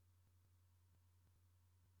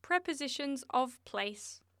Prepositions of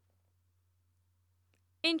place.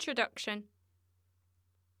 Introduction.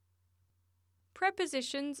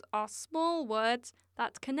 Prepositions are small words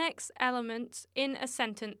that connects elements in a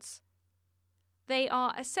sentence. They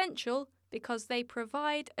are essential because they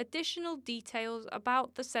provide additional details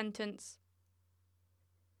about the sentence.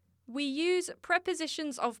 We use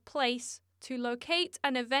prepositions of place to locate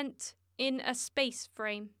an event in a space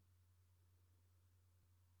frame.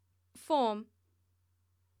 Form.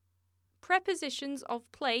 Prepositions of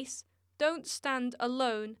place don't stand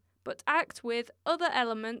alone but act with other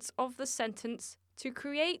elements of the sentence to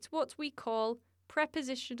create what we call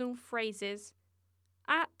prepositional phrases: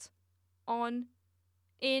 at, on,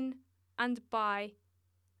 in, and by.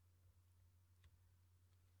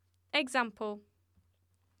 Example: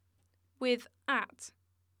 with at.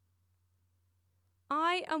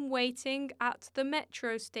 I am waiting at the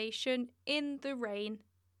metro station in the rain.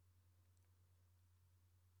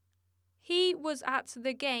 He was at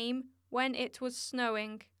the game when it was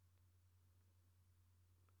snowing.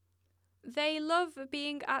 They love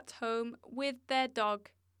being at home with their dog.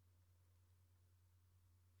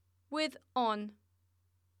 With on.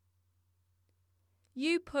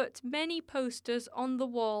 You put many posters on the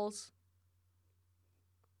walls.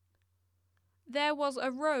 There was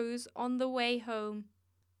a rose on the way home.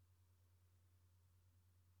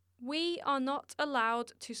 We are not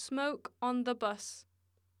allowed to smoke on the bus.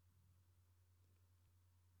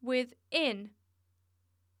 With in.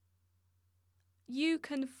 You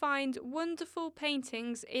can find wonderful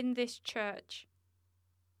paintings in this church.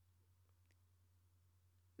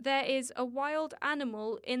 There is a wild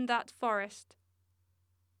animal in that forest.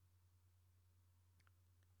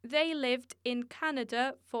 They lived in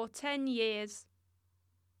Canada for 10 years.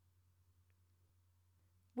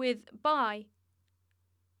 With by.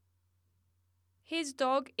 His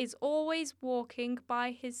dog is always walking by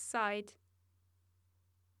his side.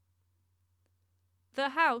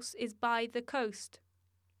 The house is by the coast.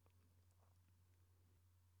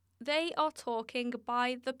 They are talking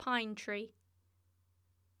by the pine tree.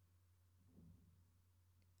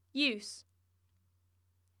 Use.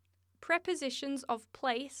 Prepositions of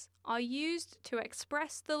place are used to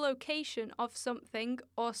express the location of something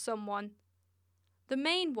or someone. The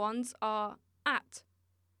main ones are at,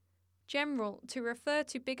 general to refer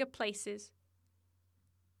to bigger places.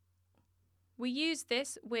 We use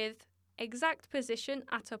this with exact position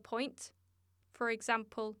at a point, for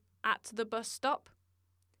example, at the bus stop,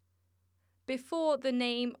 before the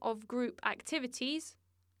name of group activities,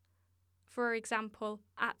 for example,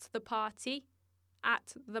 at the party,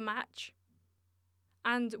 at the match,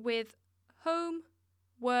 and with home,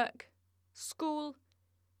 work, school,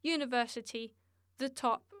 university, the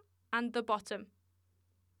top and the bottom.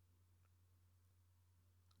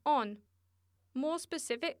 On, more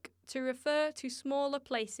specific to refer to smaller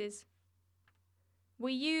places.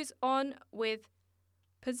 We use on with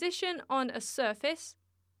position on a surface,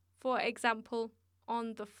 for example,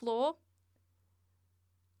 on the floor,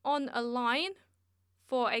 on a line,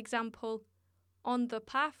 for example, on the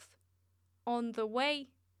path, on the way,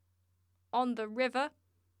 on the river,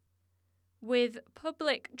 with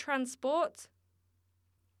public transport,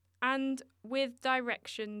 and with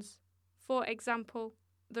directions, for example,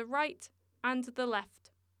 the right and the left.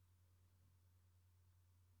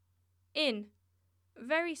 In,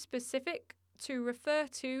 very specific to refer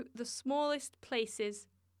to the smallest places.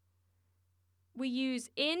 We use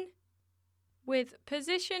in with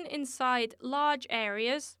position inside large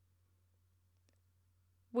areas,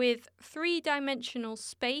 with three-dimensional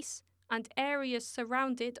space and areas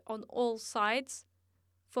surrounded on all sides,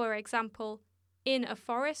 for example, in a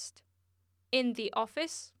forest, in the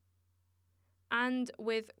office, and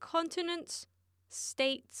with continents,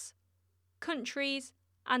 states, countries,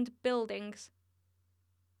 and buildings.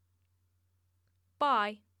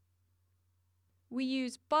 By. We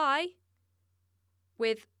use by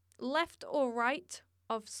with left or right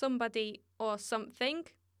of somebody or something,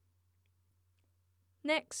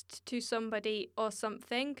 next to somebody or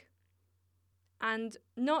something, and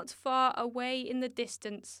not far away in the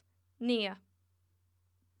distance, near.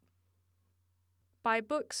 By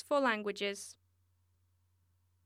Books for Languages.